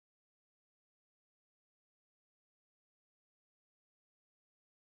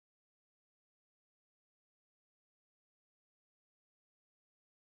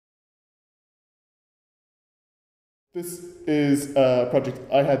This is a project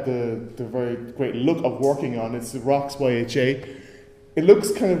I had the very great look of working on. It's the Rocks YHA. It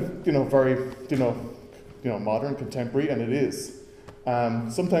looks kind of, very, modern, contemporary, and it is.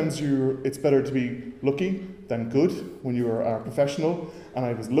 Sometimes it's better to be lucky than good when you are a professional, and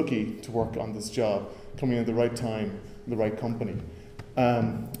I was lucky to work on this job, coming in at the right time, the right company.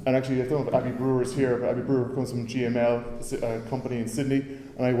 And actually, I don't know if Abby Brewer is here, but Abby Brewer comes from GML, a company in Sydney,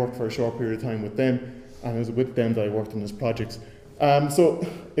 and I worked for a short period of time with them. And it was with them that I worked on this project. So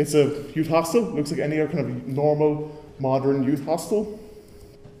it's a youth hostel. Looks like any other kind of normal, modern youth hostel.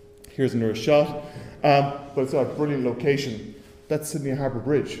 Here's another shot. But it's got a brilliant location. That's Sydney Harbour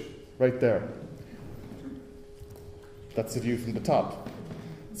Bridge, right there. That's the view from the top.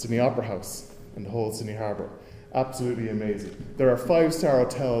 Sydney Opera House and the whole Sydney Harbour. Absolutely amazing. There are 5-star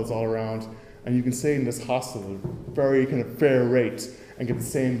hotels all around, and you can stay in this hostel at a very kind of fair rate and get the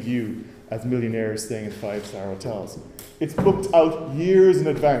same view as millionaires staying in 5-star hotels. It's booked out years in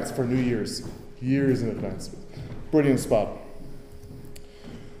advance for New Year's. Years in advance. Brilliant spot.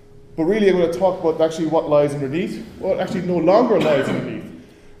 But really I'm going to talk about actually what lies underneath. Well, actually no longer lies underneath.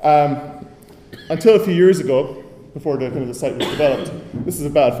 Until a few years ago, before the site was developed, this is a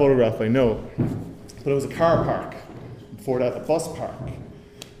bad photograph, I know, but it was a car park. Before that, a bus park.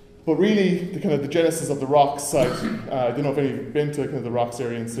 But really, the genesis of the Rocks site, I don't know if any of you have been to the Rocks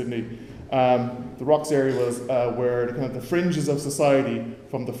area in Sydney. The Rocks area was where the fringes of society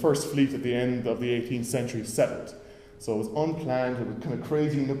from the first fleet at the end of the 18th century settled. So it was unplanned, it was kind of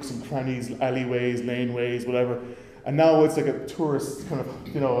crazy nooks and crannies, alleyways, laneways, whatever. And now it's like a tourist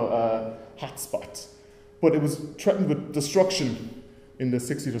hotspot. But it was threatened with destruction in the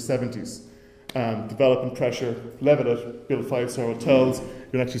 60s or 70s. Development pressure, level it, build 5-star hotels.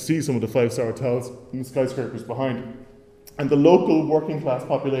 You can actually see some of the 5-star hotels in the skyscrapers behind. And the local working class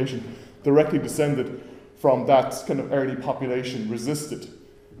population, directly descended from that kind of early population, resisted.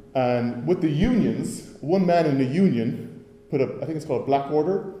 And with the unions, one man in the union put up, I think it's called a black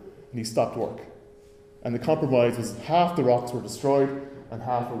order, and he stopped work. And the compromise was half the rocks were destroyed and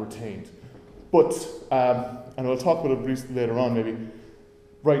half were retained. But, and I'll talk about it later on maybe,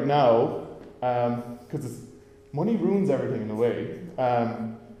 right now, because money ruins everything in a way,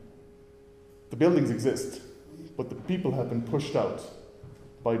 the buildings exist, but the people have been pushed out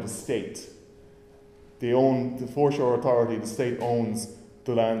by the state. They own, the Foreshore Authority, the state owns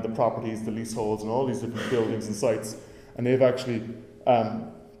the land, the properties, the leaseholds, and all these different buildings and sites. And they've actually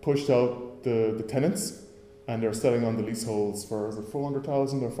pushed out the tenants, and they're selling on the leaseholds for, is it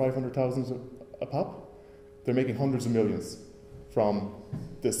 400,000 or 500,000 a pop? They're making hundreds of millions from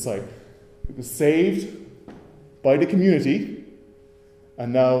this site. It was saved by the community,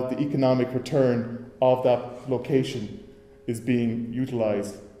 and now the economic return of that location is being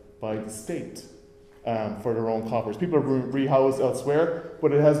utilised by the state for their own coffers. People are rehoused elsewhere,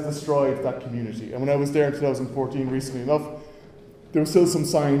 but it has destroyed that community. And when I was there in 2014, recently enough, there were still some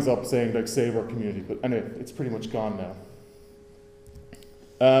signs up saying, like, save our community. But anyway, it's pretty much gone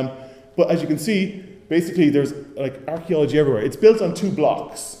now. But as you can see, basically there's like archaeology everywhere. It's built on 2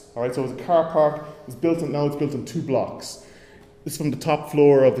 blocks. All right, so it was a car park. It's built on, now it's built on 2 blocks. This is from the top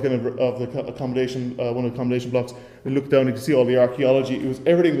floor of the accommodation, one of the accommodation blocks. We look down, you can see all the archaeology.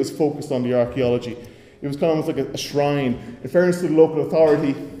 Everything was focused on the archaeology. It was kind of almost like a shrine. In fairness to the local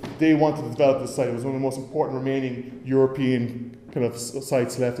authority, they wanted to develop this site. It was one of the most important remaining European kind of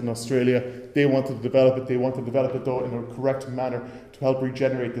sites left in Australia. They wanted to develop it. They wanted to develop it though in a correct manner to help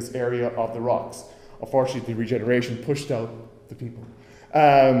regenerate this area of the rocks. Unfortunately, the regeneration pushed out the people.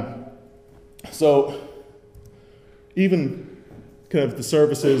 So even kind of the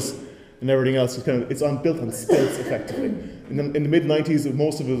services and everything else is it's built on stilts effectively. In the mid-90s,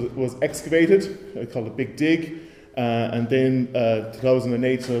 most of it was excavated. I call it a big dig, and then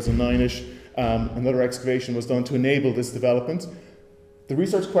 2008, 2009ish, another excavation was done to enable this development. The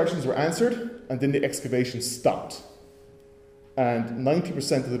research questions were answered, and then the excavation stopped. And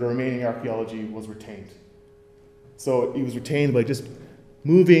 90% of the remaining archaeology was retained. So it was retained by just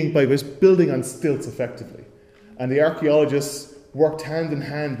building on stilts effectively. And the archaeologists worked hand in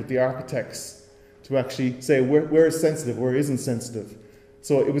hand with the architects to actually say where is sensitive, where isn't sensitive.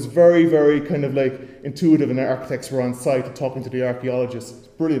 So it was very, very kind of like intuitive, and the architects were on site talking to the archaeologists. It's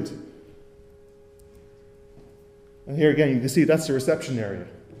brilliant. And here again, you can see that's the reception area.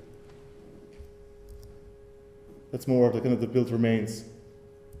 That's more of the kind of the built remains.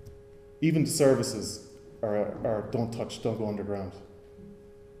 Even the services are don't touch, don't go underground.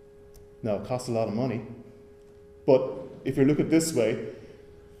 Now, it costs a lot of money, but if you look at it this way,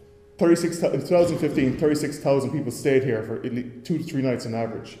 in 2015, 36,000 people stayed here for 2 to 3 nights on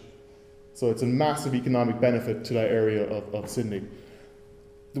average. So it's a massive economic benefit to that area of Sydney.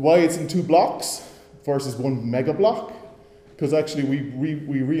 Why it's in 2 blocks versus 1 mega block? Because actually we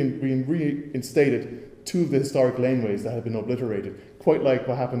reinstated 2 of the historic laneways that had been obliterated, quite like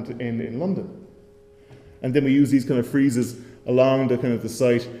what happened in London. And then we use these kind of friezes along the kind of the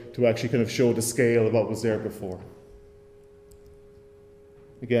site to actually kind of show the scale of what was there before.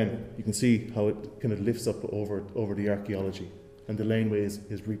 Again, you can see how it kind of lifts up over the archaeology, and the laneway is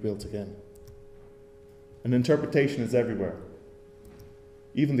rebuilt again. And interpretation is everywhere.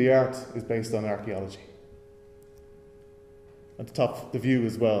 Even the art is based on archaeology. At the top, the view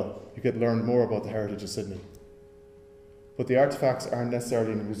as well, you get to learn more about the heritage of Sydney. But the artefacts aren't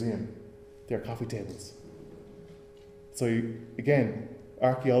necessarily in a museum, they're coffee tables. So again,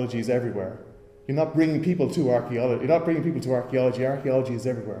 archaeology is everywhere. You're not bringing people to archaeology. Archaeology is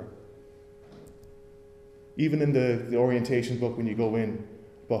everywhere. Even in the orientation book, when you go in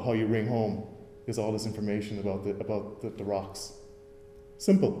about how you ring home, there's all this information about the rocks.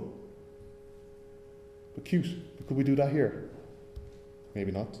 Simple, but cute. But could we do that here?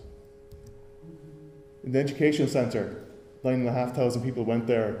 Maybe not. In the education centre, 9,500 people went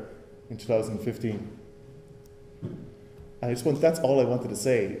there in 2015. And that's all I wanted to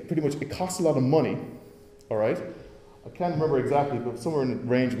say. Pretty much, it costs a lot of money, all right? I can't remember exactly, but somewhere in the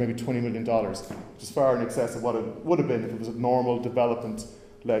range of maybe $20 million, which is far in excess of what it would have been if it was a normal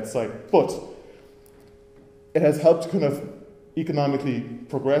development-led site. But it has helped kind of economically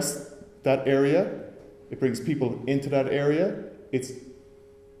progress that area. It brings people into that area. It's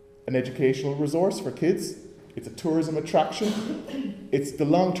an educational resource for kids. It's a tourism attraction. It's the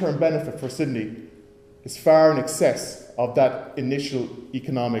long-term benefit for Sydney is far in excess of that initial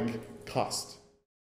economic cost.